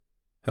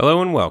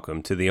Hello and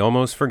welcome to The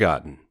Almost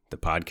Forgotten, the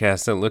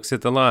podcast that looks at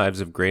the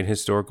lives of great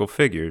historical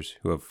figures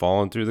who have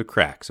fallen through the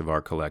cracks of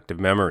our collective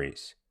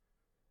memories.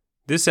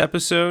 This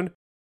episode,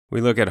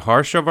 we look at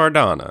Harsha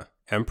Vardhana,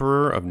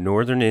 Emperor of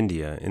Northern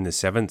India in the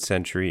 7th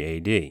century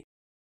AD.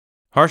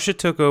 Harsha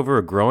took over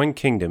a growing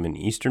kingdom in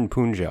eastern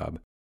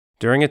Punjab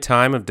during a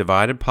time of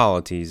divided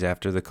polities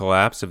after the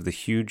collapse of the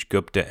huge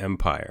Gupta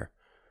Empire.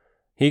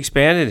 He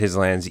expanded his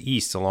lands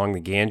east along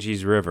the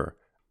Ganges River,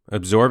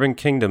 absorbing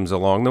kingdoms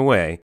along the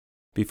way,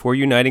 before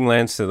uniting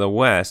lands to the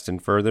west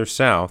and further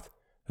south,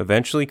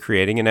 eventually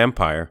creating an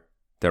empire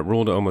that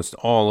ruled almost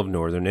all of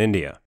northern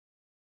India.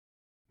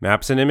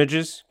 Maps and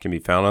images can be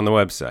found on the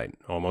website,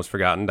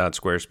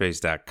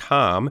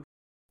 almostforgotten.squarespace.com.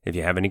 If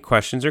you have any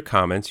questions or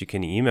comments, you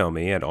can email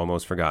me at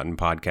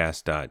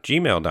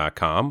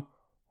almostforgottenpodcast.gmail.com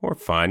or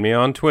find me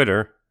on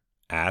Twitter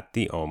at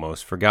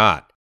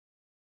 @thealmostforgot.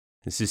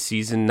 This is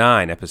Season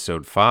 9,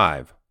 Episode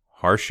 5,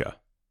 Harsha,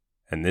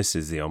 and this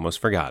is The Almost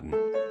Forgotten.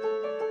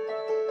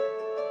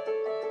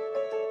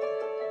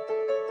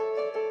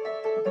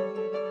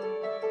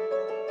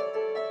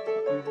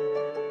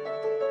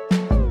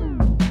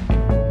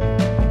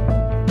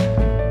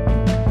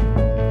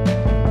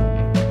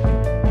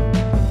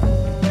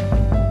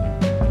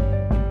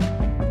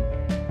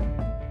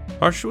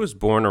 Harsha was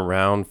born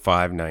around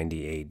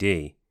 590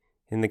 AD,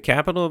 in the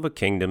capital of a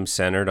kingdom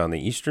centered on the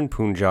eastern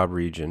Punjab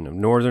region of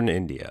northern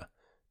India,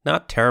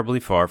 not terribly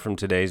far from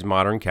today's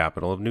modern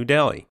capital of New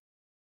Delhi.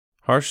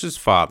 Harsha's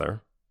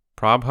father,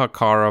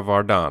 Prabhakara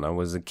Vardhana,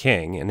 was the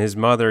king, and his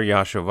mother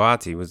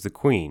Yashovati was the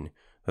queen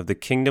of the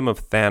kingdom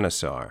of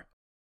Thanesar.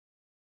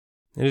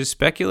 It is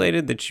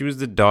speculated that she was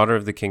the daughter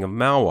of the king of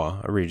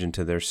Malwa, a region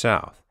to their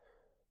south.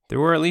 There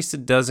were at least a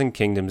dozen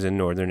kingdoms in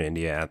northern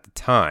India at the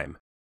time.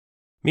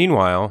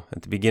 Meanwhile,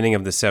 at the beginning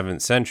of the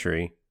 7th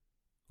century,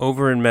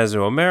 over in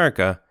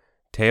Mesoamerica,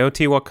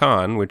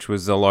 Teotihuacan, which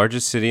was the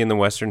largest city in the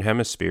Western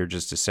Hemisphere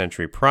just a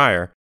century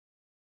prior,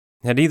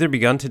 had either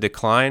begun to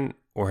decline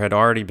or had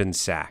already been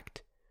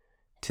sacked.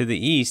 To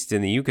the east,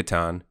 in the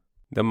Yucatan,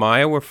 the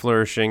Maya were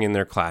flourishing in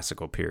their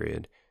classical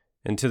period,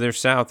 and to their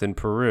south in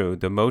Peru,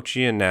 the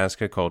Mochi and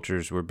Nazca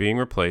cultures were being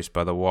replaced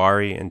by the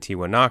Wari and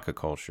Tiwanaku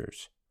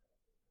cultures,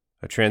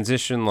 a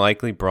transition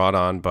likely brought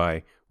on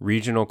by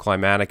regional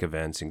climatic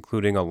events,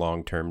 including a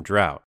long-term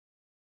drought.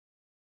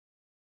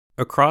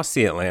 Across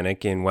the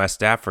Atlantic in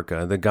West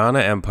Africa, the Ghana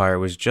Empire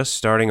was just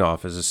starting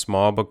off as a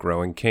small but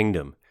growing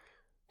kingdom.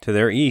 To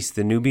their east,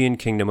 the Nubian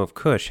kingdom of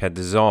Kush had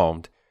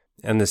dissolved,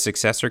 and the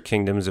successor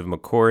kingdoms of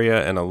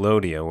Makuria and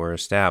Alodia were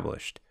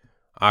established.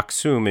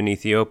 Aksum in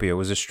Ethiopia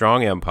was a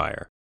strong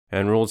empire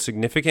and ruled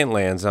significant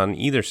lands on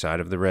either side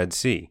of the Red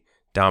Sea,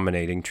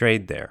 dominating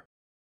trade there.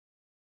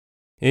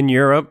 In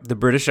Europe, the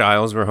British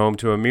Isles were home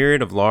to a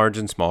myriad of large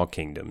and small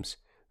kingdoms.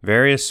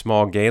 Various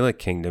small Gaelic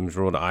kingdoms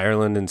ruled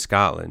Ireland and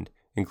Scotland,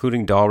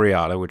 including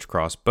Dalriada, which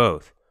crossed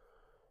both.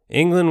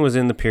 England was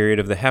in the period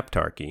of the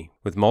Heptarchy,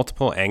 with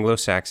multiple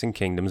Anglo-Saxon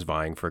kingdoms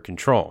vying for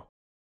control.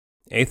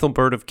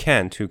 Aethelbert of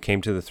Kent, who came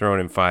to the throne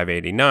in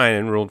 589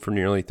 and ruled for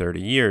nearly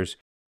 30 years,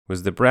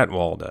 was the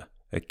Bretwalda,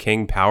 a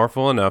king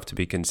powerful enough to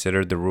be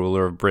considered the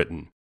ruler of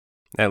Britain,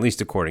 at least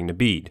according to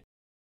Bede.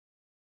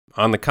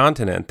 On the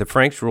continent, the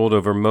Franks ruled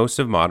over most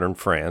of modern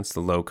France,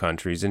 the Low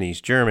Countries, and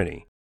East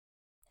Germany.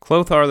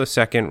 Clothar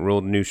II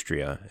ruled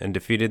Neustria and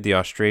defeated the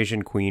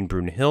Austrasian queen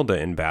Brunhilde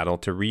in battle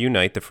to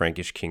reunite the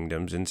Frankish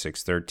kingdoms in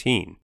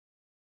 613.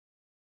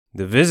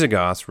 The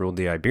Visigoths ruled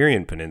the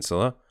Iberian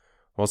Peninsula,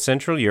 while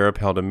Central Europe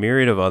held a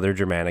myriad of other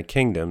Germanic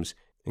kingdoms,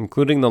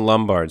 including the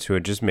Lombards who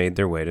had just made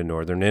their way to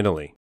northern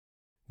Italy.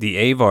 The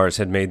Avars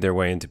had made their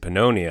way into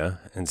Pannonia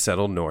and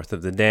settled north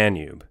of the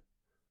Danube.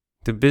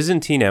 The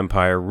Byzantine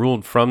Empire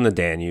ruled from the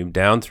Danube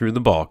down through the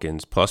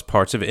Balkans, plus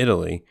parts of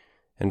Italy,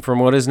 and from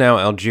what is now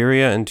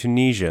Algeria and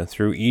Tunisia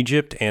through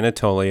Egypt,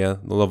 Anatolia,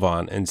 the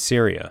Levant, and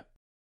Syria.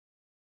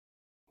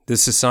 The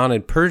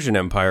Sassanid Persian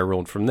Empire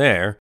ruled from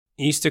there,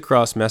 east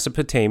across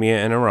Mesopotamia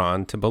and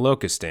Iran to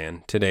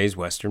Balochistan, today's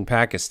western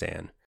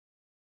Pakistan.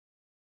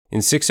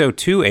 In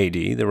 602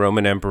 AD, the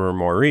Roman Emperor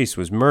Maurice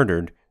was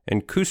murdered,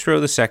 and Khusro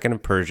II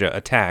of Persia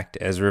attacked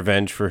as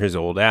revenge for his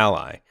old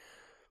ally.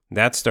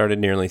 That started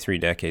nearly 3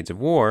 decades of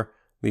war,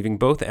 leaving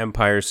both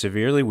empires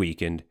severely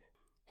weakened,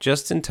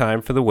 just in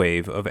time for the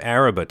wave of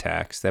Arab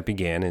attacks that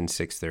began in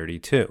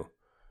 632.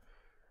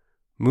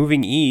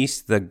 Moving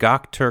east, the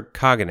Gokturk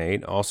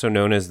Khaganate, also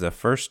known as the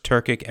First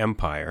Turkic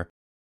Empire,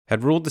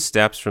 had ruled the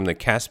steppes from the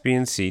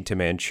Caspian Sea to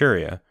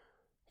Manchuria,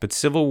 but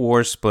civil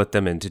wars split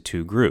them into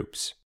 2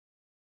 groups.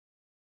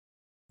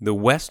 The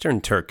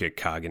Western Turkic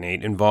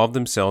Khaganate involved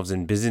themselves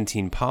in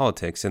Byzantine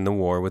politics and the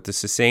war with the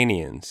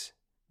Sasanians.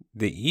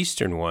 The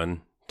eastern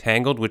one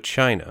tangled with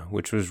China,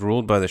 which was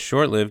ruled by the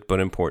short-lived but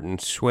important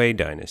Sui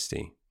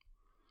dynasty.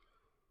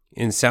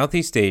 In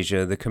Southeast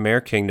Asia, the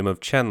Khmer kingdom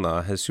of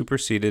Chenla has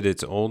superseded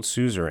its old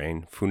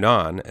suzerain,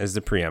 Funan, as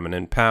the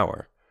preeminent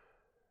power.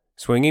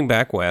 Swinging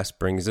back west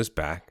brings us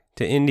back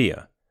to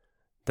India.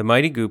 The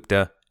mighty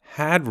Gupta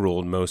had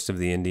ruled most of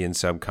the Indian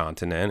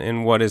subcontinent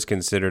in what is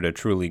considered a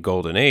truly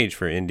golden age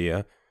for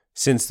India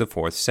since the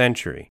 4th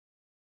century.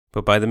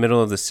 but by the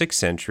middle of the 6th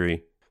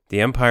century,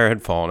 the empire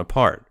had fallen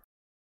apart.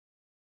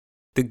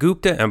 The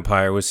Gupta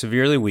Empire was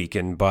severely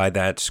weakened by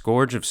that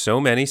scourge of so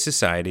many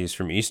societies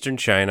from eastern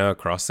China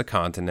across the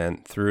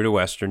continent through to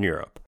Western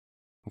Europe.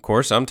 Of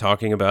course, I'm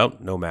talking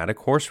about nomadic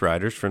horse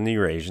riders from the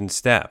Eurasian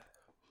steppe.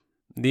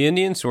 The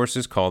Indian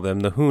sources call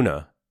them the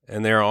Huna,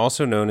 and they are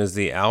also known as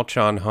the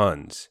Alchon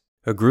Huns,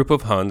 a group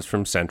of Huns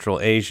from Central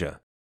Asia.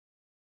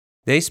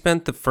 They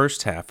spent the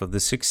first half of the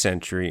 6th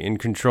century in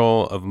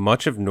control of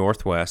much of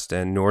northwest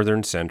and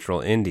northern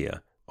central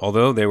India,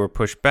 although they were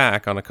pushed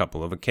back on a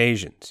couple of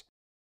occasions.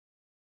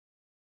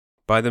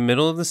 By the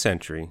middle of the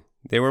century,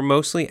 they were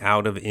mostly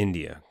out of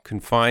India,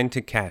 confined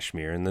to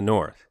Kashmir in the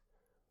north.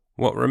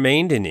 What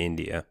remained in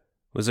India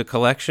was a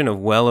collection of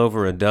well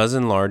over a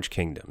dozen large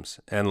kingdoms,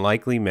 and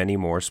likely many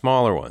more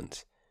smaller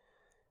ones.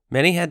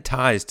 Many had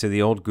ties to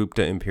the old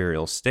Gupta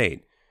imperial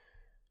state,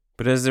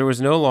 but as there was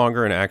no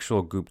longer an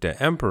actual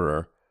Gupta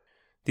emperor,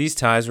 these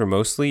ties were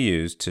mostly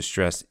used to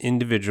stress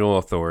individual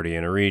authority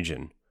in a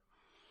region.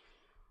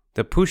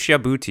 The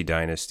Pushyabhuti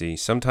dynasty,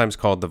 sometimes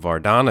called the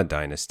Vardhana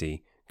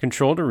dynasty,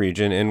 controlled a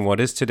region in what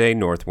is today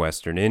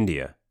northwestern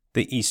India,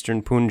 the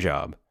eastern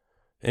Punjab.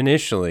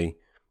 Initially,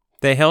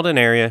 they held an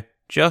area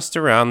just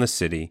around the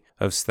city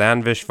of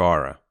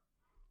Stanvishvara,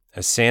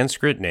 a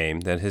Sanskrit name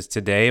that has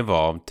today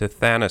evolved to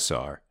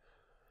Thanisar.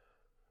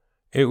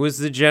 It was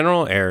the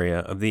general area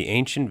of the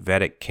ancient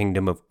Vedic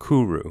kingdom of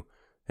Kuru,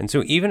 and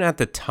so even at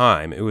the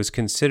time it was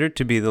considered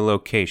to be the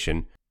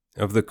location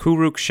of the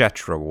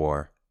Kurukshetra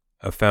War,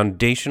 a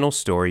foundational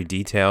story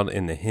detailed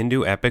in the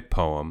Hindu epic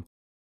poem,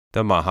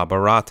 the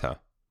Mahabharata.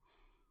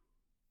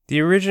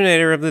 The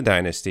originator of the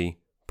dynasty,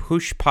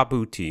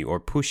 Pushpabhuti or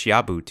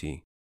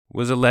Pushyabhuti,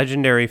 was a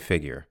legendary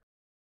figure.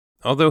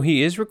 Although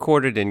he is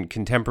recorded in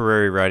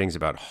contemporary writings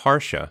about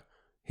Harsha,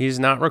 he is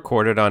not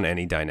recorded on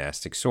any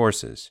dynastic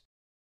sources.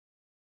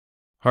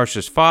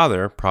 Harsha's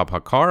father,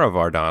 Prabhakara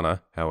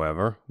Vardhana,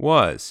 however,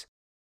 was.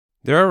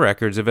 There are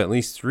records of at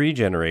least 3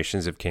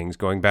 generations of kings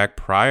going back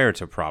prior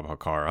to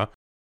Prabhakara,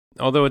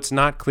 although it's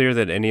not clear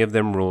that any of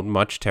them ruled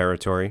much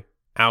territory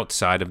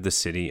outside of the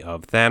city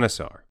of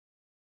Thanisar.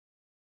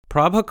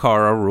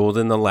 Prabhakara ruled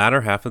in the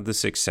latter half of the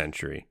 6th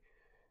century,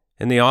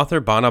 and the author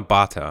Bana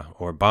Bhatta,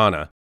 or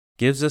Bana,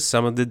 gives us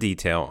some of the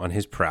detail on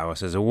his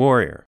prowess as a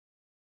warrior.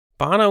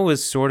 Bana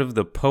was sort of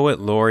the poet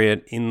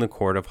laureate in the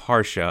court of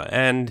Harsha,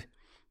 and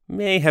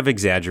may have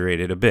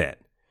exaggerated a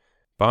bit.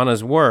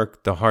 Bana's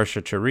work, the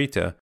Harsha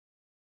Charita,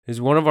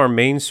 is one of our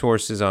main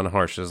sources on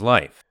Harsha's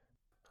life,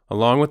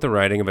 along with the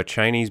writing of a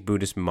Chinese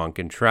Buddhist monk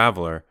and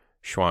traveler,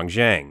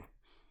 Xuanzang.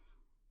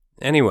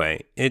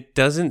 Anyway, it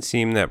doesn't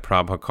seem that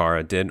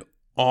Prabhakara did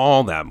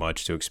all that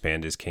much to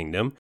expand his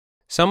kingdom.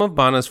 Some of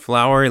Bana's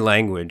flowery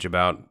language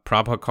about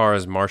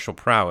Prabhakara's martial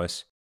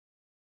prowess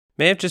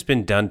may have just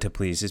been done to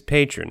please his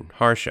patron,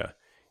 Harsha.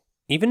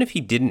 Even if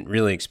he didn't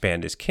really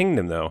expand his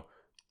kingdom, though,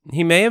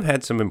 he may have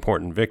had some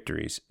important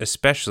victories,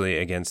 especially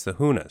against the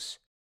Hunas.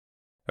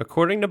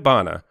 According to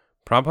Bana,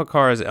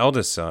 Prabhakara's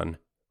eldest son,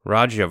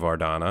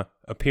 Rajyavardhana,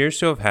 appears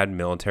to have had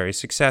military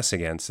success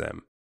against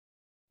them.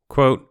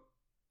 Quote,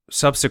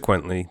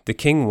 subsequently, the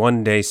king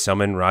one day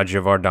summoned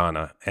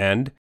Rajyavardhana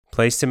and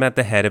placed him at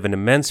the head of an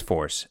immense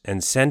force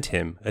and sent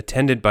him,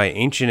 attended by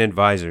ancient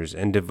advisors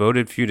and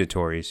devoted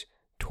feudatories,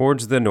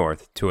 towards the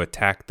north to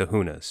attack the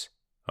Hunas.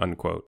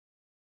 Unquote.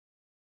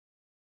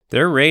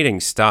 Their raiding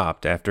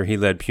stopped after he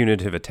led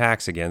punitive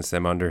attacks against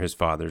them under his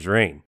father's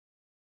reign.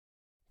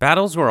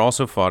 Battles were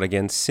also fought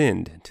against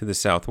Sindh to the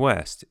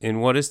southwest in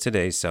what is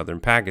today's southern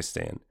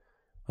Pakistan,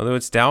 although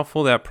it's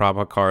doubtful that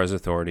Prabhakara's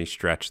authority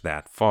stretched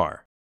that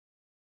far.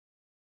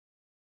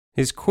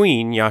 His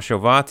queen,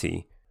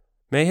 Yashovati,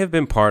 may have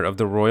been part of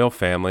the royal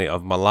family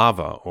of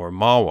Malava or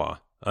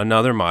Malwa,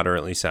 another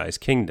moderately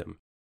sized kingdom.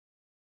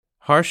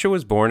 Harsha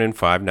was born in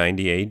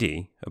 590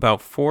 AD,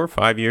 about 4 or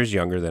 5 years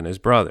younger than his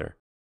brother.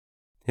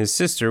 His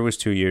sister was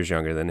 2 years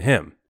younger than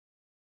him.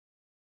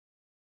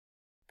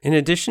 In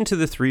addition to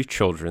the 3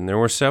 children, there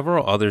were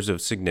several others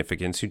of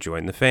significance who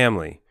joined the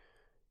family.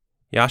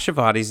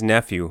 Yashovati's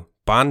nephew,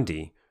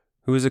 Bandi,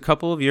 who was a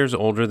couple of years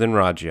older than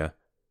Rajya,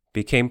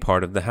 became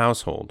part of the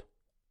household.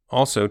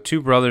 Also,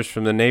 2 brothers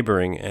from the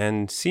neighboring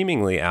and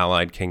seemingly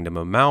allied kingdom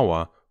of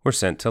Malwa were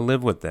sent to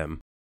live with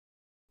them.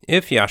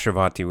 If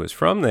Yashovati was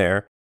from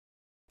there,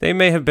 they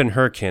may have been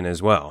her kin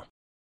as well.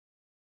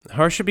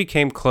 Harsha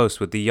became close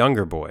with the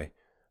younger boy,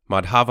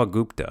 Madhava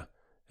Gupta,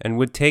 and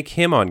would take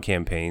him on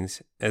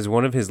campaigns as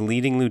one of his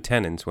leading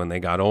lieutenants when they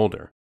got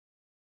older.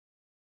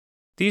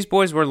 These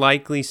boys were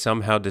likely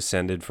somehow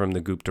descended from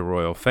the Gupta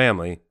royal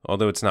family,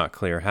 although it's not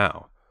clear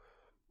how.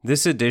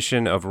 This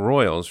addition of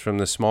royals from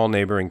the small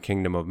neighboring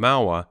kingdom of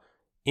Malwa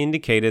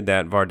indicated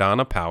that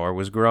Vardhana power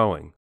was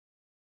growing.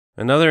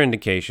 Another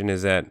indication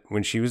is that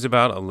when she was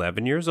about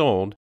 11 years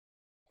old,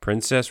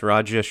 Princess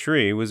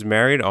Rajyashri was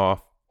married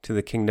off to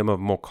the kingdom of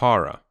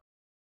Mokkara.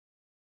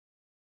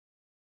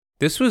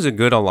 This was a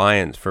good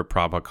alliance for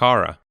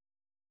Prabhakara,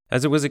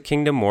 as it was a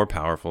kingdom more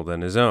powerful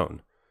than his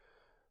own.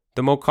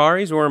 The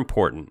Mokkaris were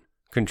important,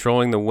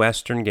 controlling the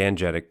western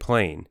Gangetic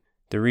plain,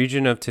 the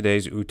region of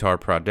today's Uttar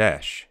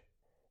Pradesh,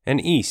 and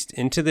east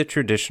into the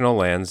traditional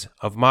lands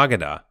of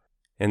Magadha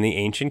and the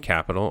ancient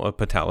capital of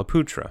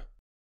Pataliputra.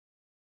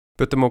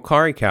 But the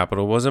Mokhari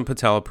capital wasn't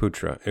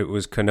Pataliputra, it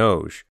was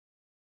Kanauj,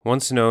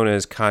 once known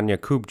as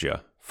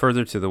Kanyakubja,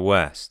 further to the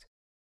west.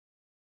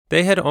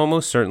 They had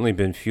almost certainly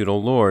been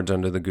feudal lords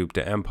under the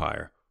Gupta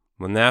Empire.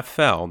 When that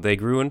fell, they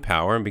grew in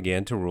power and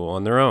began to rule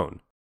on their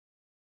own.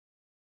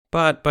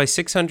 But by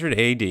 600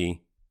 AD,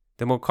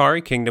 the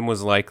Mokhari kingdom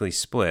was likely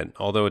split,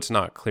 although it's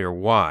not clear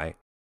why,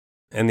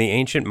 and the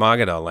ancient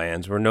Magadha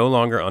lands were no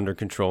longer under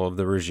control of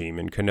the regime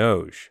in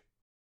Kanauj.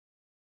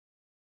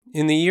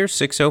 In the year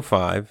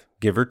 605,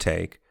 give or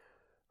take,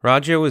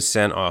 Raja was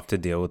sent off to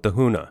deal with the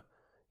Huna.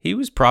 He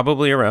was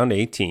probably around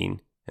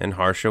 18, and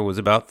Harsha was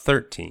about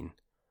 13.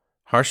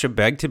 Harsha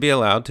begged to be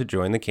allowed to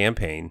join the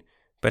campaign,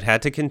 but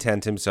had to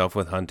content himself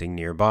with hunting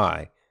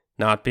nearby,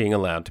 not being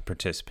allowed to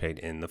participate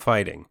in the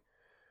fighting.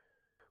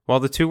 While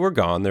the two were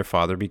gone, their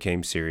father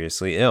became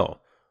seriously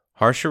ill.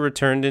 Harsha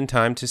returned in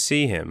time to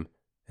see him,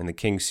 and the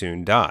king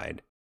soon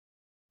died.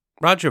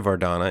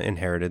 Rajavardhana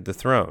inherited the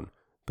throne,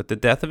 but the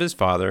death of his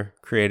father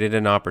created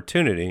an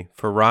opportunity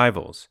for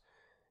rivals.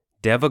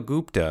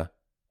 Devagupta,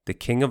 the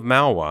king of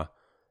Malwa,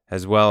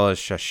 as well as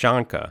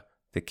Shashanka,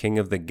 the king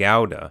of the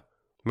Gauda,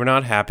 were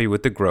not happy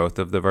with the growth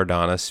of the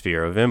Vardhana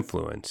sphere of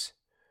influence.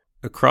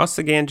 Across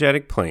the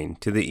Gangetic Plain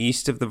to the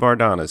east of the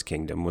Vardhana's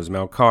kingdom was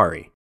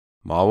Mokhari.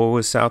 Malwa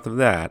was south of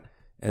that,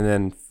 and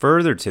then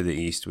further to the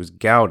east was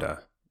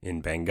Gauda in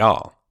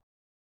Bengal.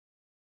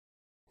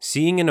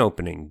 Seeing an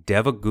opening,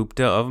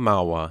 Devagupta of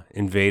Malwa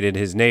invaded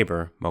his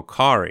neighbor,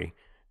 Mokhari,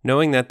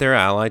 knowing that their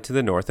ally to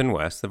the north and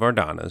west, the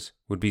Vardhanas,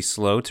 would be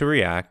slow to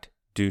react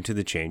due to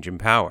the change in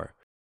power.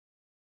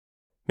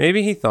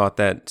 Maybe he thought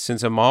that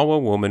since a Malwa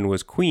woman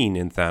was queen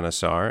in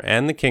Thanissar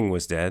and the king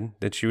was dead,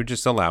 that she would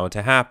just allow it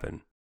to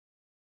happen.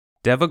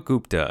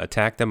 Devagupta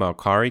attacked the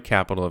Mokhari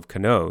capital of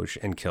Kanauj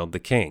and killed the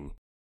king.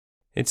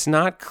 It's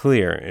not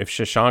clear if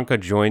Shashanka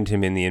joined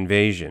him in the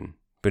invasion,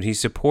 but he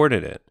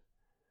supported it.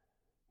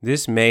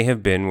 This may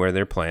have been where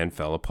their plan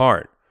fell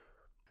apart.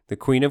 The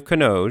queen of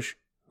Kanauj,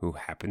 who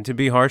happened to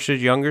be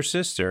Harsha's younger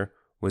sister,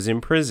 was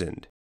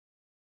imprisoned.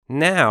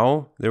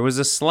 Now there was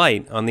a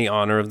slight on the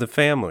honor of the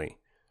family.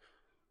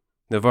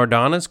 The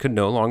Vardhanas could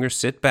no longer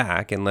sit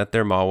back and let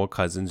their Malwa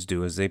cousins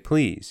do as they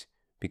please,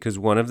 because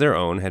one of their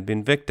own had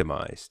been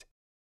victimized.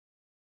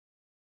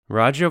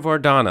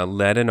 Rajavardhana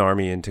led an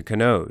army into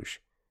Kanauj.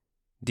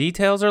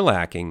 Details are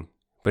lacking,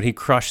 but he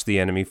crushed the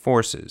enemy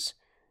forces.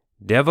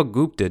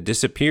 Devagupta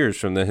disappears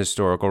from the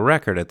historical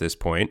record at this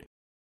point,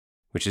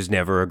 which is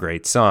never a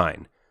great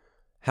sign.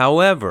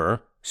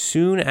 However,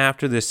 soon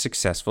after this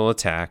successful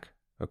attack,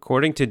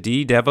 according to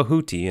D.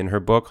 Devahuti in her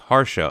book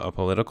Harsha, A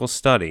Political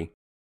Study,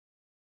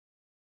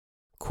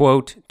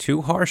 quote,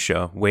 to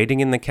Harsha, waiting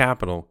in the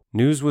capital,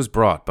 news was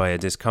brought by a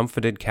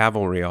discomfited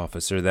cavalry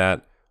officer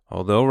that,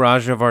 although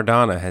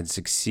Rajavardhana had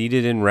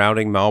succeeded in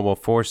routing Malwa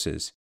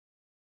forces,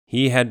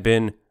 he had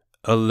been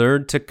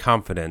allured to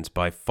confidence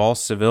by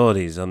false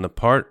civilities on the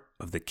part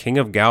of the king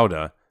of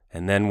Gauda,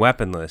 and then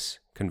weaponless,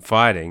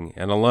 confiding,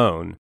 and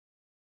alone,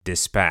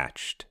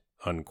 dispatched,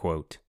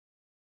 unquote.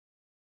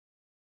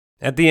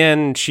 At the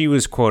end, she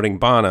was quoting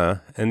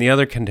Bana, and the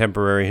other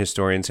contemporary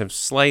historians have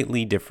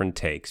slightly different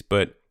takes,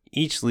 but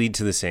each lead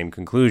to the same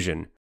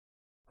conclusion.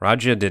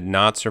 Raja did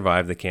not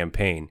survive the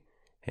campaign,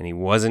 and he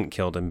wasn't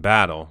killed in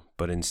battle,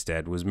 but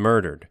instead was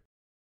murdered.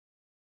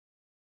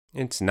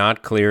 It's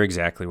not clear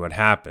exactly what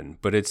happened,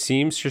 but it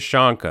seems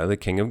Shashanka, the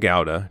king of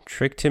Gauda,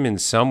 tricked him in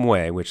some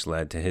way which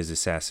led to his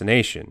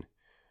assassination.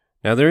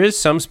 Now there is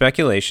some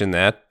speculation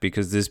that,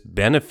 because this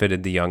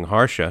benefited the young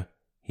Harsha,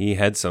 he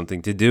had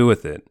something to do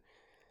with it.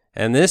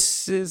 And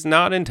this is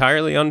not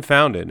entirely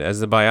unfounded, as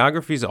the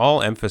biographies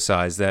all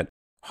emphasize that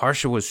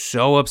Harsha was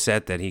so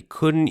upset that he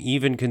couldn't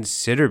even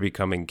consider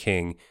becoming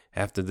king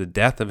after the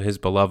death of his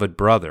beloved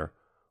brother,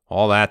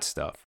 all that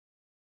stuff.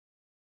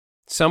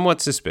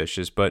 Somewhat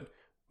suspicious, but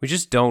we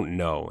just don't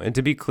know, and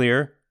to be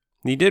clear,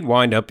 he did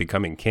wind up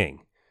becoming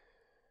king.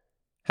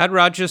 Had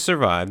Raja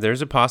survived,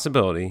 there's a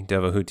possibility,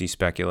 Devahuti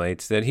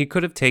speculates, that he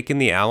could have taken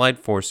the allied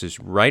forces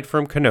right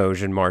from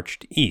Kanauj and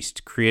marched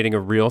east, creating a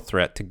real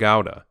threat to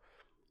Gauda.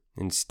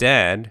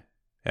 Instead,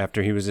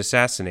 after he was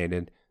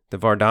assassinated, the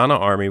Vardhana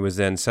army was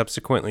then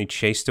subsequently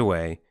chased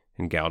away,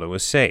 and Gauda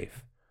was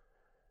safe.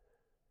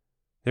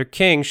 Their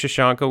king,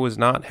 Shashanka, was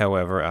not,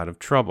 however, out of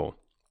trouble.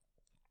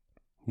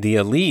 The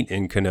elite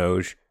in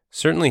Kanauj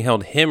certainly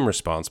held him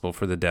responsible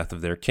for the death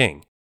of their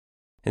king.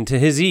 And to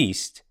his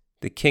east,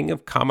 the king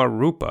of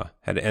Kamarupa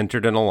had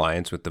entered an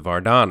alliance with the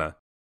Vardhana.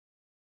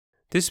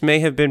 This may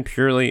have been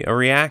purely a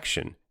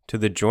reaction to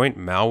the joint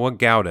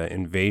Malwa-Gauda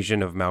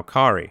invasion of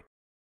Mokhari,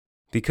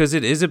 because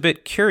it is a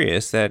bit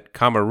curious that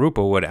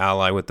Kamarupa would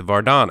ally with the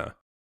Vardhana.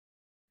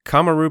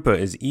 Kamarupa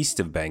is east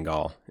of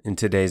Bengal, in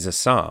today's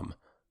Assam.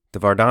 The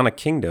Vardhana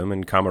kingdom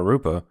and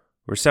Kamarupa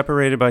were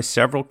separated by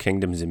several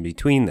kingdoms in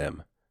between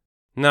them,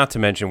 not to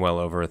mention well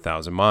over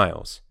 1,000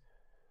 miles.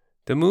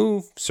 The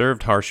move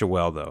served Harsha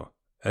well, though,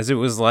 as it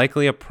was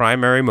likely a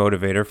primary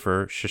motivator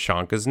for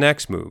Shashanka's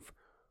next move,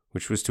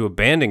 which was to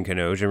abandon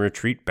Kanauj and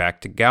retreat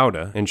back to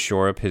Gouda and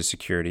shore up his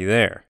security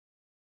there.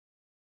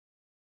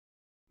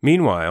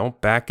 Meanwhile,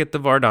 back at the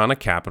Vardhana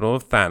capital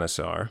of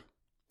Thanissar,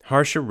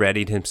 Harsha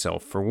readied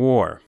himself for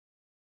war.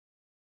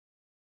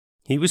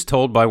 He was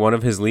told by one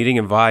of his leading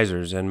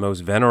advisors and most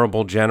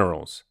venerable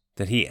generals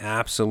that he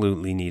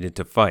absolutely needed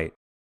to fight.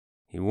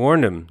 He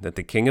warned him that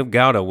the king of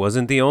Gouda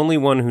wasn't the only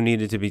one who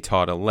needed to be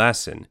taught a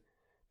lesson,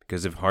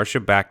 because if Harsha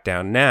backed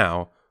down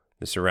now,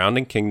 the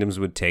surrounding kingdoms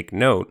would take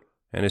note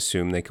and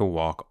assume they could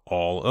walk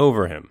all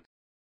over him.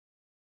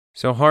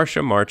 So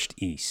Harsha marched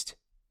east,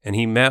 and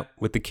he met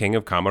with the king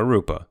of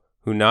Kamarupa,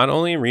 who not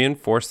only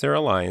reinforced their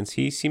alliance,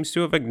 he seems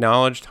to have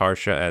acknowledged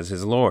Harsha as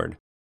his lord.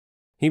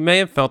 He may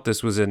have felt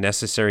this was a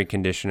necessary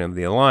condition of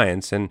the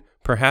alliance, and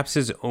perhaps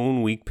his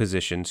own weak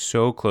position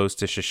so close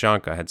to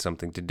Shashanka had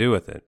something to do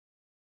with it.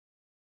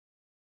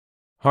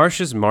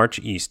 Harsha's march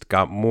east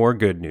got more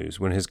good news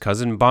when his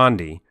cousin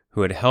Bandi,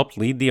 who had helped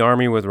lead the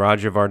army with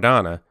Raja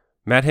Vardhana,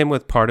 met him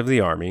with part of the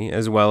army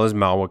as well as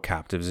Malwa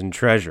captives and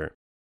treasure.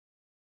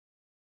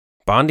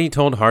 Bandi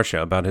told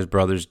Harsha about his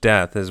brother's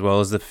death as well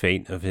as the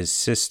fate of his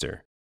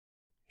sister.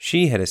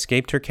 She had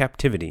escaped her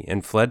captivity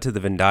and fled to the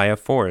Vindhya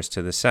forest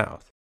to the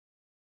south.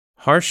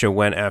 Harsha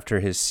went after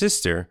his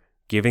sister,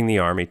 giving the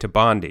army to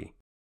Bandi.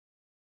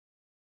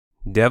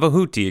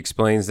 Devahuti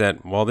explains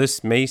that while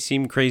this may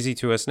seem crazy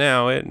to us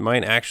now, it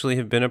might actually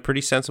have been a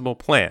pretty sensible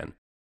plan.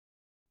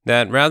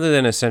 That rather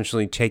than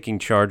essentially taking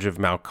charge of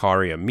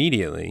Malkari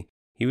immediately,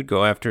 he would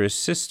go after his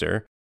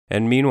sister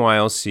and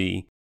meanwhile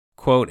see,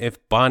 quote,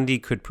 if Bandi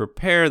could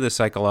prepare the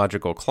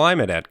psychological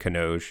climate at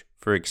Kanauj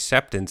for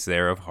acceptance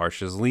there of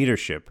Harsha's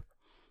leadership.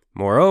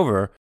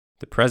 Moreover,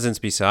 the presence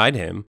beside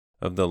him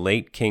of the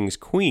late king's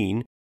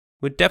queen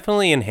would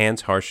definitely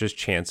enhance Harsha's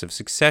chance of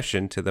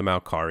succession to the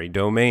Malkari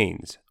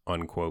domains,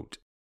 unquote.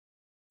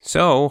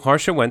 So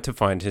Harsha went to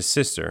find his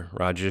sister,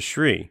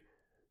 Rajashri,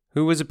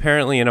 who was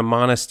apparently in a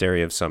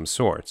monastery of some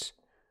sorts.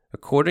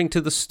 According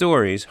to the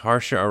stories,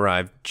 Harsha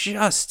arrived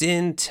just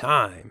in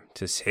time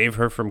to save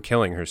her from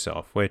killing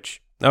herself,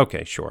 which,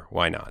 okay, sure,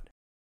 why not?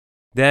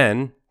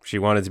 Then, she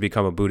wanted to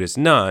become a Buddhist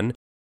nun,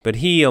 but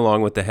he,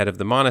 along with the head of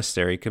the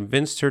monastery,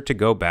 convinced her to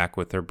go back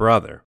with her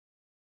brother.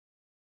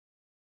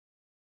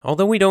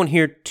 Although we don't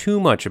hear too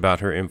much about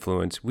her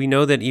influence, we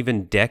know that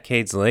even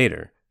decades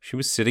later, she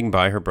was sitting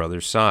by her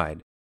brother's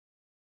side.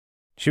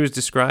 She was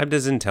described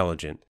as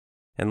intelligent,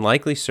 and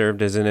likely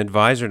served as an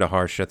advisor to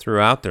Harsha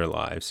throughout their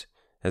lives,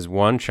 as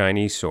one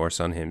Chinese source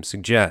on him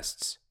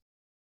suggests.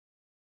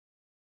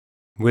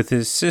 With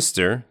his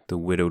sister, the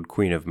widowed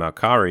queen of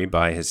Malkari,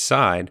 by his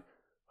side,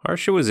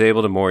 Harsha was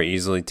able to more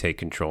easily take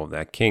control of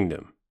that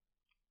kingdom.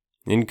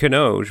 In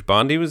Kanauj,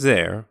 Bandi was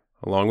there,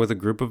 along with a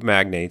group of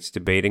magnates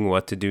debating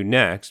what to do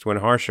next when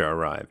Harsha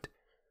arrived.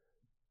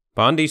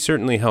 Bandi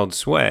certainly held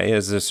sway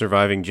as the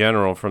surviving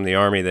general from the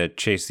army that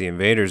chased the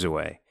invaders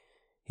away.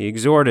 He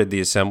exhorted the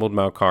assembled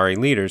Malkari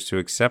leaders to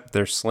accept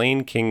their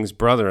slain king's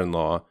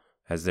brother-in-law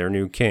as their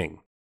new king.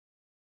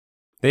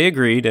 They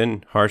agreed,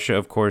 and Harsha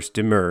of course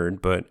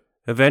demurred, but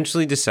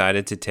eventually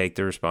decided to take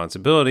the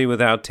responsibility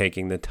without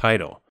taking the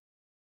title.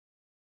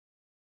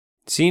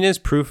 Seen as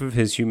proof of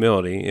his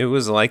humility, it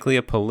was likely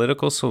a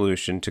political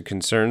solution to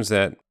concerns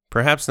that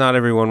perhaps not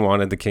everyone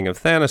wanted the king of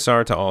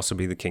Thanissar to also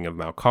be the king of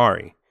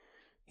Malkari.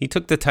 He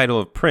took the title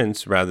of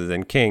prince rather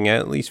than king,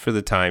 at least for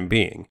the time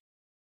being.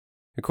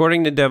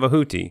 According to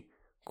Devahuti,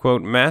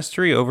 quote,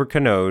 mastery over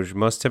Kanauj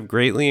must have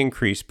greatly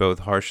increased both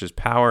Harsha's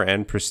power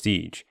and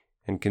prestige,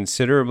 and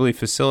considerably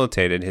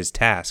facilitated his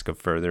task of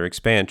further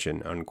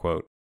expansion,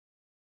 unquote.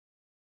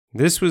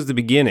 This was the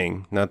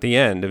beginning, not the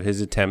end, of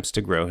his attempts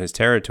to grow his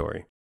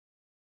territory.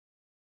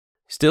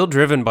 Still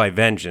driven by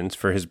vengeance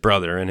for his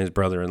brother and his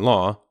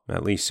brother-in-law,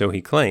 at least so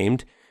he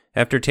claimed,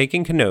 after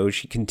taking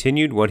Kanauj, he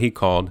continued what he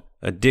called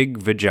a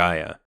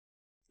Digvijaya.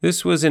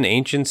 This was an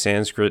ancient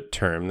Sanskrit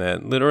term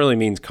that literally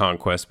means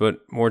conquest, but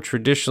more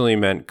traditionally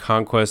meant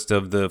conquest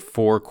of the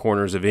four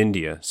corners of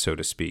India, so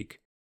to speak.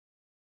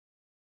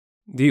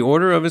 The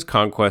order of his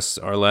conquests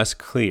are less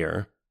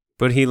clear,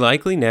 but he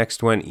likely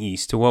next went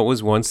east to what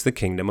was once the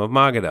kingdom of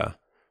Magadha.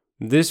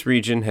 This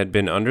region had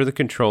been under the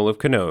control of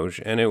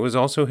Kanauj, and it was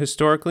also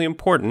historically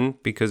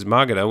important because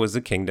Magadha was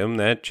the kingdom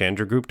that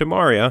Chandragupta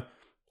Maurya,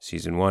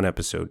 Season 1,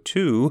 Episode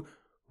 2,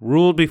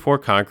 ruled before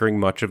conquering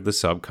much of the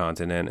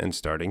subcontinent and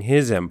starting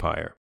his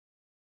empire.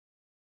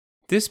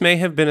 This may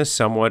have been a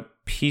somewhat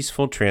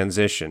peaceful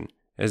transition,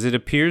 as it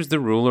appears the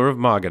ruler of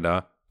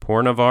Magadha,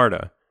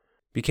 Purnavarta,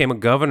 became a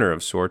governor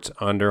of sorts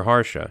under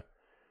Harsha.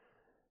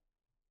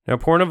 Now,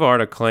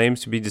 Purnavarta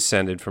claims to be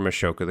descended from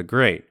Ashoka the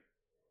Great,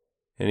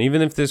 and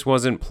even if this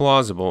wasn't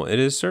plausible, it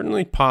is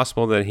certainly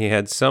possible that he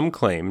had some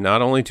claim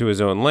not only to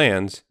his own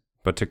lands,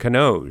 but to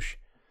Kanauj.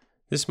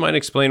 This might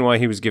explain why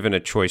he was given a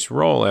choice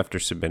role after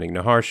submitting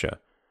to Harsha.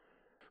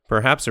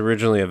 Perhaps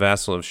originally a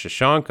vassal of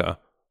Shashanka,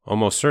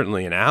 almost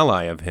certainly an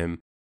ally of him,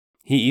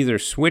 he either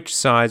switched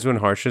sides when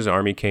Harsha's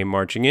army came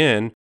marching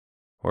in,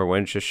 or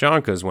when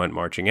Shashanka's went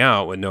marching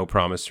out with no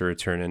promise to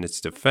return in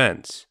its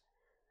defense.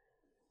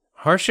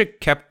 Harsha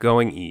kept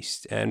going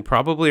east, and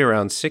probably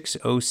around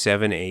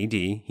 607 AD,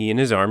 he and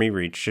his army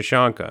reached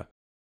Shashanka.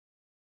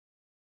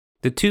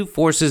 The two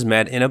forces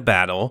met in a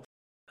battle,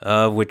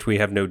 of which we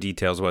have no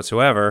details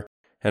whatsoever,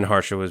 and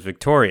Harsha was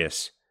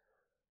victorious.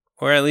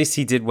 Or at least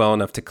he did well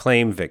enough to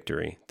claim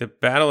victory. The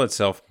battle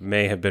itself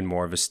may have been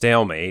more of a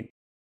stalemate,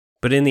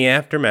 but in the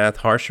aftermath,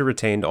 Harsha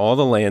retained all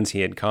the lands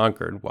he had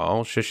conquered,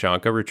 while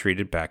Shashanka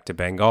retreated back to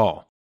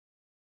Bengal.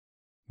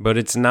 But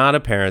it's not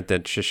apparent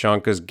that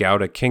Shashanka's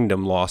Gauda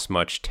kingdom lost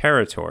much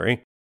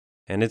territory,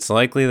 and it's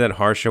likely that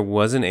Harsha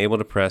wasn't able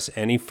to press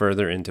any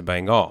further into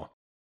Bengal.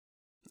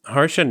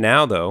 Harsha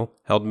now, though,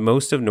 held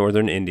most of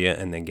northern India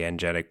and the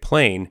Gangetic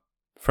Plain,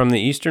 from the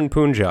eastern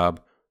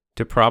Punjab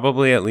to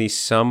probably at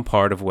least some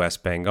part of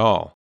West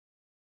Bengal.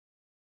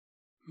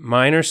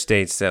 Minor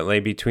states that lay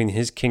between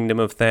his kingdom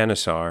of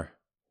Thanesar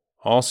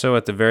also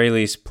at the very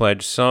least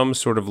pledged some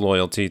sort of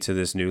loyalty to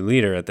this new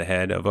leader at the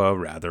head of a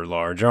rather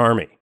large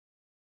army.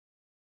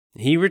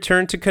 He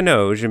returned to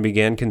Kannauj and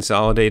began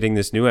consolidating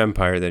this new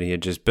empire that he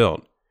had just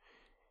built.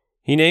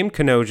 He named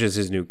Kannauj as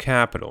his new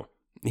capital.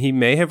 He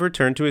may have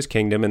returned to his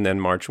kingdom and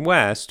then marched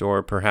west,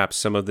 or perhaps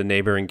some of the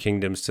neighboring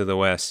kingdoms to the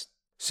west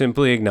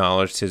simply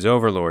acknowledged his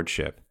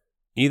overlordship.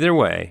 Either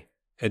way,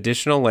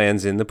 additional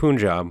lands in the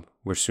Punjab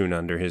were soon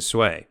under his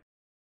sway.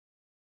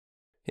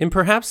 In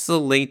perhaps the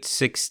late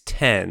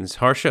 610s,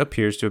 Harsha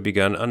appears to have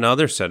begun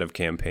another set of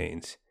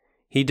campaigns.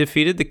 He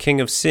defeated the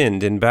king of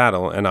Sind in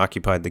battle and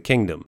occupied the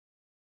kingdom.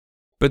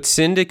 But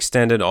Sind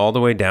extended all the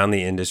way down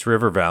the Indus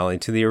River Valley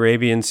to the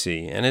Arabian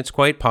Sea, and it's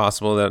quite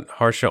possible that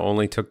Harsha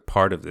only took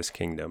part of this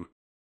kingdom.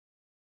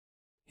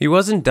 He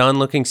wasn't done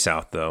looking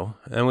south, though,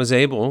 and was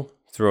able,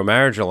 through a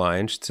marriage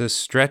alliance, to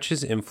stretch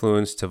his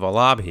influence to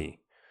Vallabhi.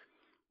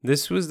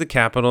 This was the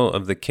capital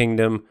of the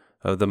kingdom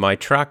of the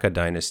Maitraka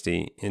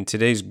dynasty in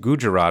today's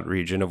Gujarat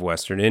region of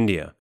western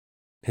India.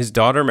 His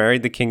daughter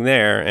married the king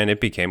there, and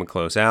it became a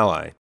close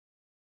ally.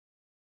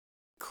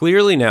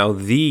 Clearly now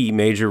the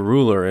major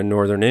ruler in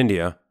northern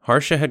India,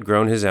 Harsha had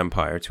grown his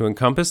empire to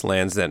encompass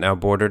lands that now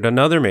bordered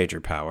another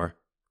major power,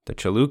 the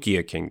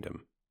Chalukya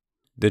kingdom.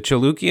 The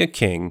Chalukya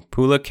king,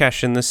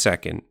 Pulakeshin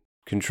II,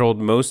 controlled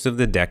most of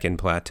the Deccan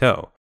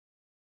Plateau.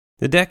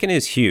 The Deccan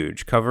is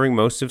huge, covering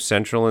most of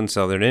central and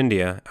southern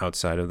India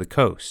outside of the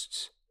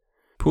coasts.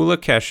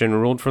 Pulakeshin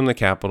ruled from the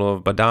capital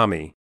of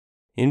Badami,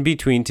 in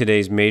between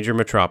today's major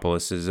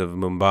metropolises of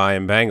Mumbai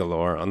and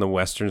Bangalore on the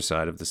western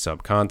side of the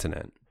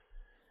subcontinent.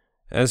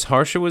 As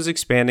Harsha was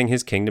expanding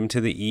his kingdom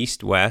to the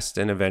east, west,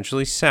 and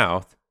eventually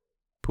south,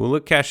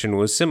 Pulakeshin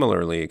was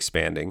similarly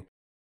expanding,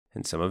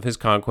 and some of his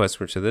conquests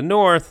were to the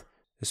north,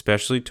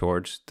 especially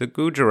towards the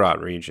Gujarat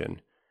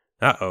region.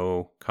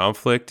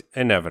 Conflict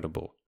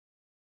inevitable.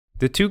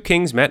 The two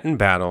kings met in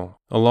battle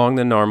along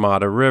the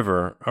Narmada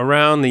River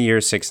around the year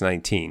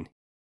 619.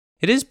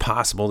 It is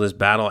possible this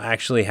battle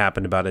actually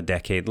happened about a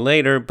decade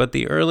later, but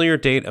the earlier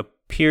date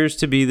appears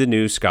to be the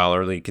new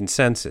scholarly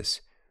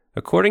consensus.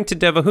 According to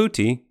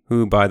Devahuti,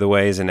 who, by the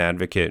way, is an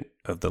advocate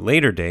of the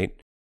later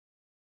date,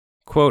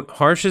 quote,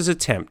 Harsha's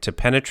attempt to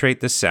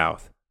penetrate the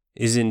south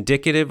is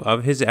indicative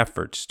of his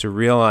efforts to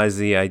realize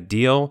the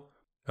ideal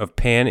of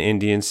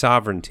pan-Indian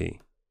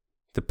sovereignty.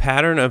 The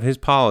pattern of his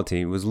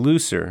polity was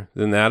looser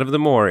than that of the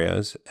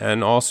Mauryas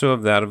and also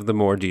of that of the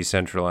more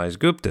decentralized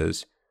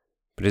Guptas,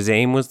 but his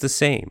aim was the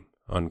same,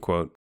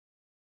 unquote.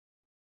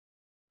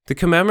 The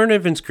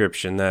commemorative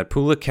inscription that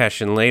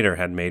Pulakeshin later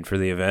had made for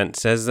the event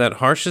says that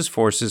Harsha's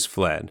forces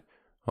fled,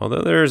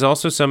 although there is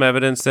also some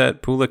evidence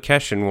that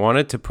Pulakeshin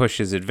wanted to push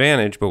his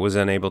advantage but was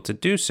unable to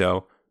do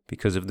so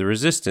because of the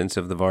resistance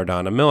of the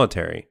Vardhana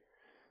military.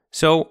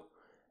 So,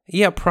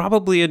 yeah,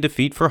 probably a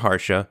defeat for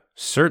Harsha,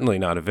 certainly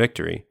not a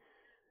victory,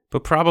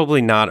 but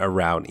probably not a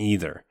rout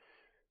either.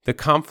 The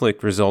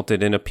conflict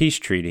resulted in a peace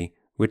treaty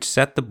which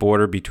set the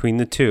border between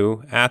the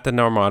two at the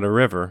Narmada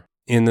River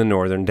in the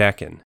northern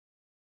Deccan.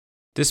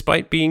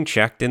 Despite being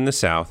checked in the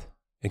south,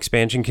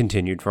 expansion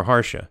continued for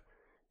Harsha.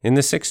 In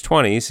the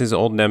 620s, his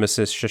old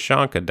nemesis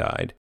Shashanka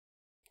died.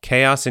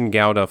 Chaos in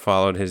Gauda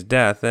followed his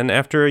death, and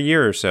after a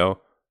year or so,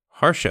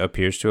 Harsha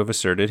appears to have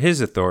asserted his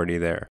authority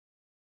there.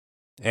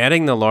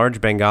 Adding the large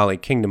Bengali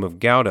kingdom of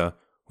Gauda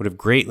would have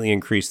greatly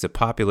increased the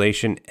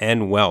population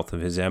and wealth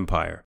of his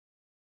empire.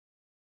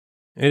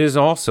 It is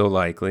also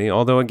likely,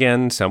 although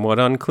again somewhat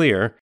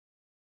unclear,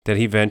 that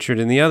he ventured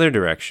in the other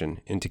direction,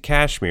 into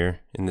Kashmir,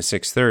 in the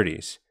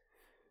 630s.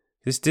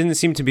 This didn't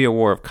seem to be a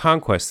war of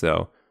conquest,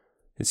 though.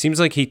 It seems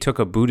like he took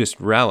a Buddhist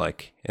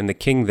relic, and the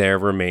king there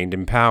remained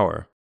in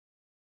power.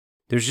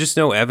 There's just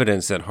no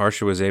evidence that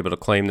Harsha was able to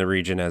claim the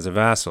region as a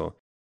vassal.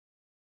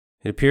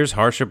 It appears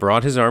Harsha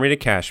brought his army to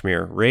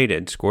Kashmir,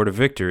 raided, scored a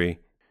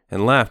victory,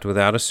 and left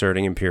without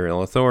asserting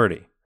imperial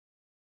authority.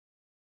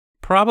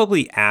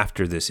 Probably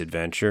after this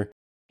adventure,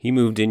 he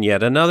moved in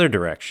yet another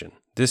direction,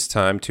 this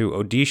time to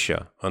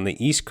Odisha on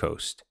the east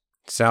coast,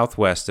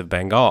 southwest of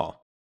Bengal.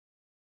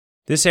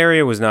 This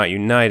area was not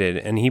united,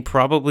 and he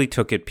probably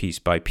took it piece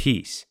by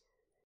piece.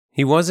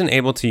 He wasn't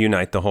able to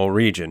unite the whole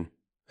region,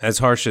 as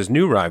Harsha's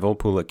new rival,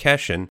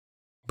 Pulakeshin,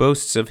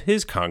 boasts of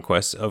his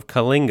conquests of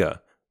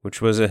Kalinga,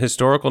 which was a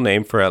historical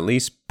name for at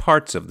least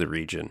parts of the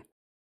region.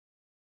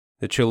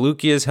 The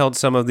Chalukyas held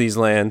some of these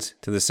lands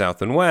to the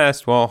south and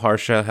west, while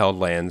Harsha held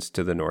lands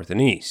to the north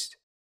and east.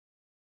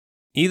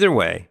 Either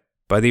way,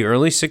 by the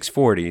early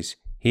 640s,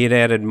 he had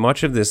added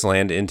much of this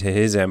land into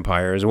his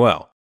empire as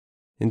well.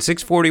 In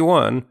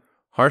 641,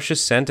 Harsha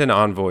sent an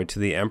envoy to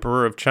the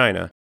Emperor of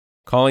China,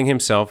 calling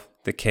himself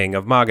the King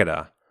of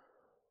Magadha.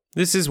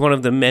 This is one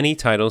of the many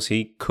titles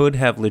he could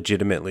have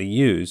legitimately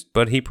used,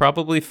 but he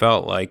probably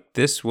felt like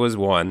this was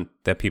one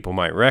that people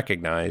might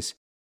recognize,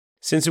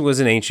 since it was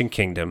an ancient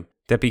kingdom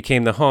that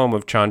became the home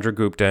of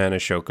Chandragupta and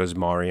Ashoka's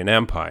Mauryan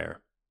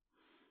Empire.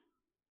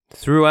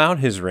 Throughout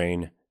his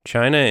reign,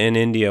 China and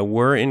India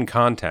were in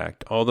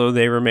contact, although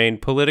they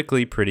remained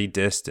politically pretty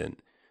distant.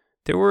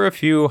 There were a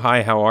few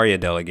Hi How Are Ya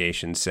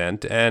delegations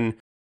sent, and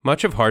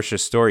much of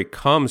Harsha's story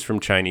comes from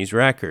Chinese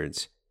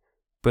records.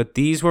 But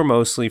these were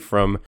mostly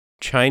from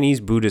Chinese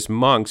Buddhist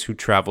monks who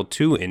traveled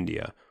to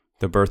India,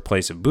 the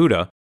birthplace of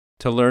Buddha,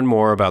 to learn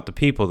more about the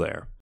people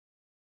there.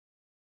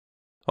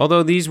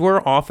 Although these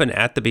were often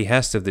at the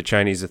behest of the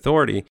Chinese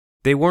authority,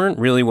 they weren't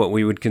really what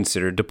we would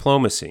consider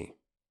diplomacy.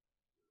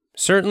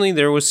 Certainly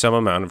there was some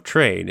amount of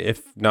trade,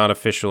 if not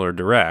official or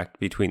direct,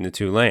 between the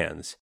two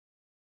lands.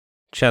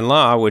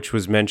 Chenla, which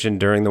was mentioned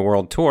during the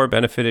world tour,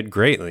 benefited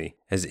greatly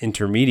as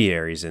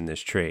intermediaries in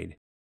this trade.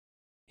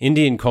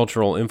 Indian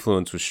cultural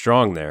influence was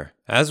strong there,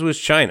 as was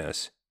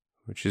China's,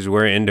 which is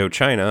where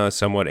Indochina, a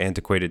somewhat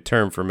antiquated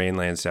term for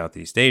mainland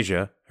Southeast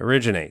Asia,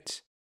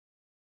 originates.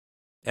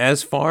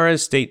 As far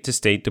as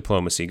state-to-state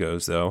diplomacy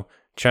goes, though,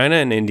 China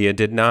and India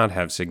did not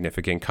have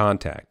significant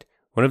contact.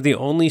 One of the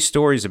only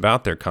stories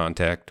about their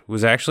contact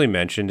was actually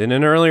mentioned in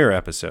an earlier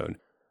episode.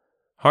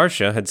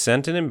 Harsha had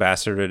sent an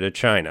ambassador to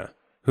China,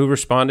 who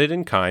responded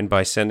in kind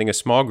by sending a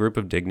small group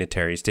of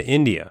dignitaries to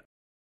India.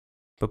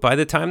 But by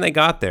the time they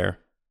got there,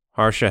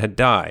 Harsha had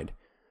died.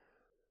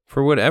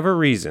 For whatever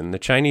reason, the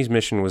Chinese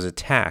mission was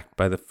attacked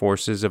by the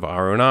forces of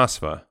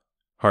Arunasva,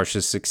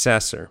 Harsha's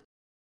successor.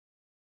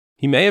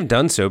 He may have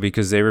done so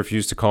because they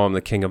refused to call him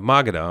the King of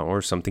Magadha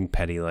or something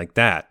petty like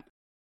that.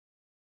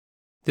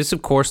 This,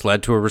 of course,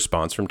 led to a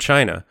response from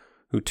China,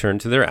 who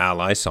turned to their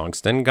ally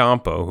Songtsen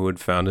Gampo, who had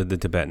founded the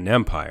Tibetan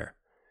Empire.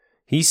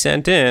 He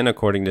sent in,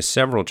 according to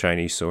several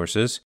Chinese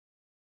sources,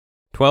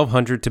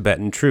 1,200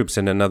 Tibetan troops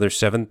and another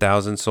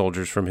 7,000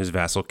 soldiers from his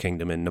vassal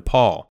kingdom in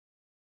Nepal.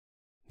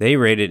 They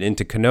raided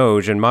into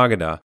Kanauj and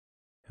Magadha,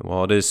 and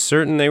while it is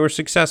certain they were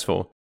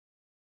successful,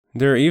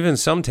 there are even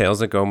some tales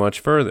that go much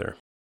further.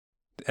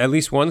 At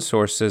least one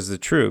source says the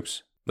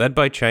troops, led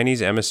by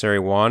Chinese emissary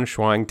Wan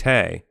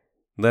Shuangtai,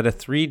 led a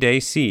 3-day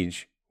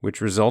siege,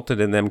 which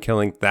resulted in them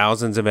killing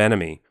thousands of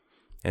enemy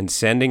and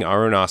sending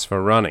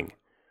Arunasva running.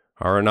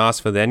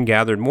 Arunasva then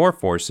gathered more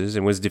forces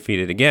and was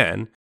defeated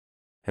again,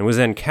 and was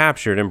then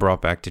captured and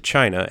brought back to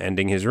China,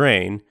 ending his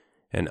reign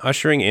and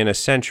ushering in a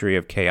century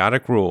of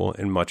chaotic rule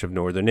in much of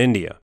northern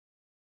India.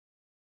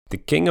 The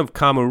king of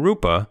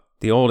Kamurupa,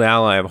 the old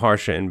ally of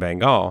Harsha in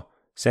Bengal,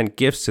 sent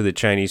gifts to the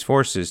Chinese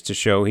forces to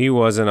show he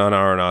wasn't on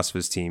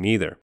Arunasva's team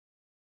either.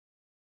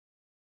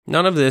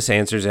 None of this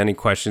answers any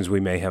questions we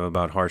may have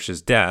about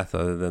Harsha's death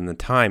other than the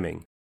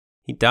timing.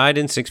 He died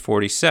in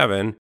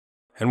 647,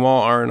 and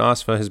while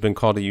Arunasva has been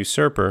called a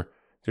usurper,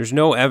 there's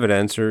no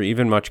evidence or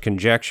even much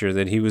conjecture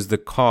that he was the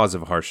cause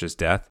of Harsha's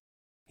death.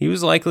 He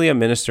was likely a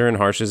minister in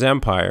Harsha's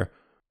empire,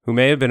 who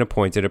may have been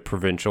appointed a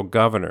provincial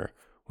governor.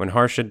 When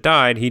Harsha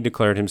died, he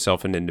declared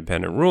himself an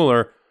independent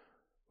ruler,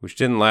 which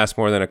didn't last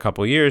more than a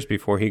couple years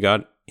before he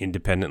got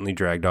independently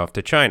dragged off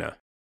to China.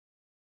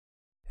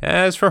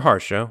 As for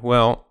Harsha,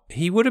 well,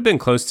 he would have been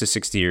close to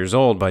 60 years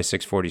old by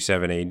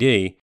 647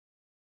 AD,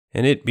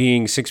 and it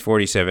being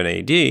 647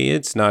 AD,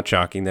 it's not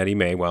shocking that he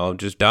may well have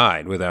just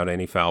died without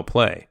any foul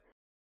play.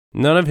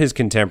 None of his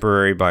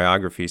contemporary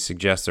biographies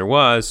suggest there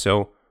was,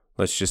 so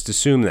let's just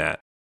assume that.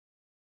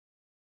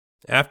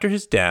 After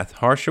his death,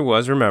 Harsha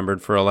was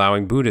remembered for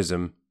allowing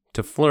Buddhism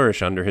to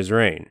flourish under his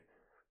reign.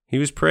 He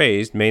was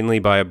praised, mainly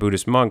by a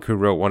Buddhist monk who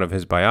wrote one of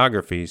his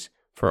biographies,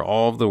 for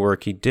all of the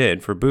work he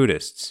did for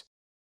Buddhists.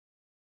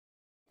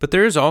 But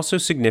there is also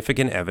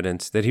significant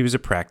evidence that he was a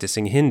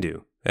practicing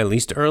Hindu, at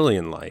least early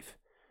in life.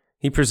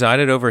 He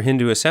presided over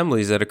Hindu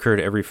assemblies that occurred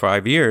every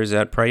 5 years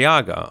at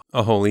Prayaga,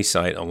 a holy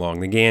site along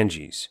the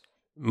Ganges.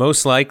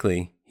 Most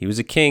likely, he was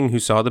a king who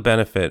saw the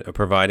benefit of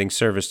providing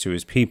service to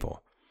his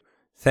people.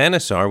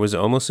 Thanissar was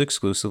almost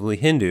exclusively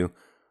Hindu,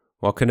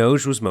 while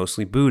Kanauj was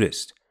mostly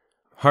Buddhist.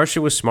 Harsha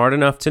was smart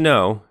enough to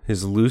know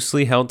his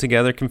loosely held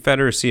together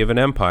confederacy of an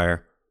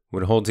empire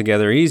would hold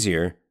together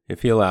easier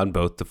if he allowed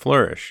both to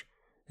flourish.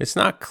 It's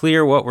not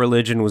clear what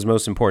religion was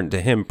most important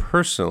to him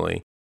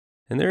personally,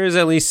 and there is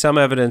at least some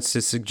evidence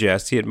to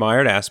suggest he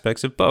admired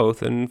aspects of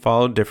both and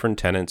followed different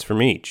tenets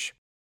from each.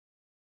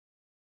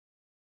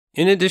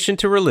 In addition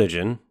to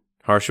religion,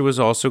 Harsha was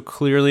also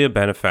clearly a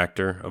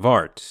benefactor of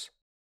arts.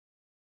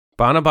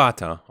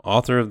 Banabhatta,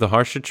 author of the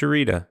Harsha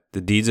Charita, The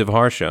Deeds of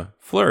Harsha,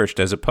 flourished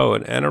as a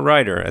poet and a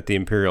writer at the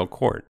imperial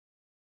court.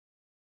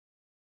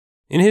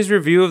 In his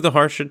review of the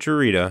Harsha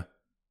Charita,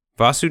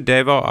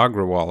 Vasudeva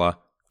Agrawala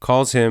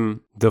calls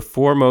him the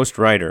foremost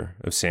writer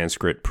of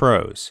Sanskrit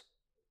prose.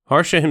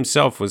 Harsha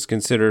himself was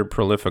considered a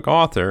prolific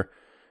author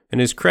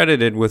and is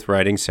credited with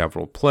writing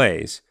several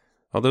plays,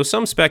 although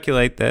some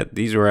speculate that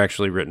these were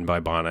actually written by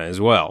Bana as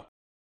well.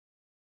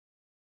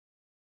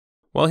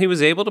 While he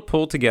was able to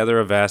pull together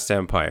a vast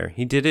empire,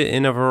 he did it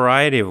in a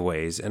variety of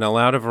ways and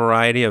allowed a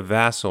variety of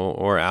vassal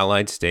or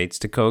allied states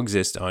to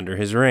coexist under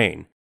his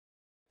reign.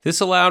 This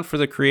allowed for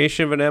the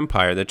creation of an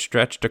empire that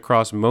stretched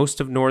across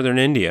most of northern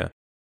India,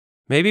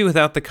 maybe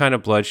without the kind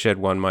of bloodshed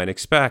one might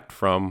expect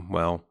from,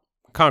 well,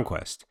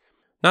 conquest.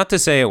 Not to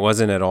say it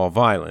wasn't at all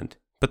violent,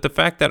 but the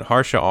fact that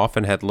Harsha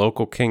often had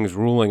local kings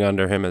ruling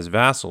under him as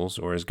vassals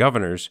or as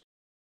governors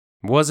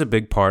was a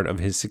big part of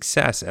his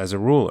success as a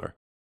ruler.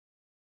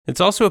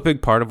 It's also a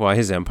big part of why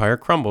his empire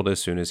crumbled as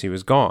soon as he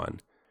was gone.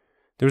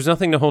 There was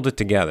nothing to hold it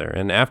together,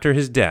 and after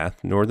his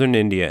death, northern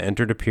India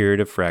entered a period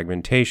of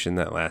fragmentation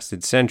that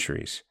lasted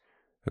centuries.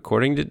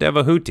 According to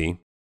Devahuti,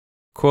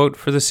 quote,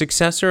 "For the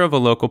successor of a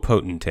local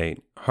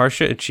potentate,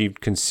 Harsha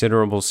achieved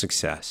considerable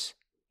success.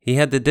 He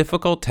had the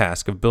difficult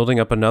task of building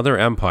up another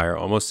empire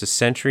almost a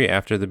century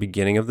after the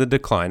beginning of the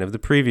decline of the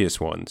previous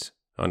ones,"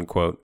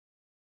 unquote.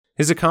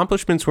 His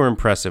accomplishments were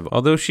impressive,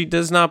 although she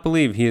does not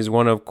believe he is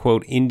one of,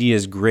 quote,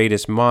 "India's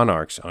greatest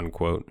monarchs,"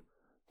 unquote.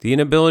 The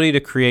inability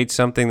to create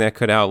something that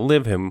could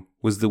outlive him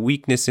was the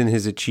weakness in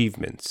his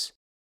achievements.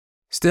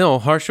 Still,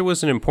 Harsha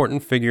was an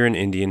important figure in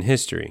Indian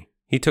history.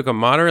 He took a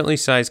moderately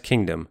sized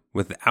kingdom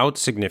without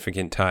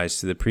significant ties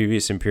to the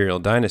previous imperial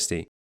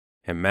dynasty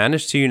and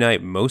managed to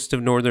unite most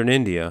of northern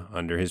India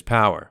under his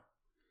power.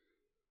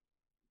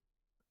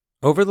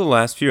 Over the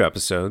last few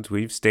episodes,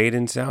 we've stayed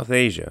in South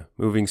Asia,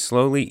 moving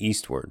slowly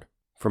eastward,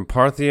 from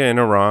Parthia in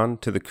Iran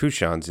to the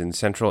Kushans in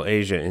Central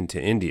Asia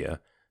into India,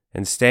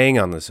 and staying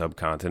on the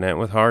subcontinent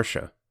with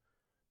Harsha.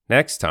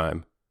 Next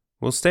time,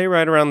 we'll stay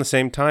right around the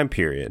same time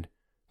period,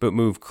 but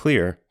move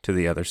clear to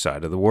the other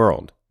side of the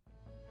world.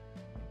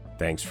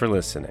 Thanks for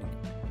listening.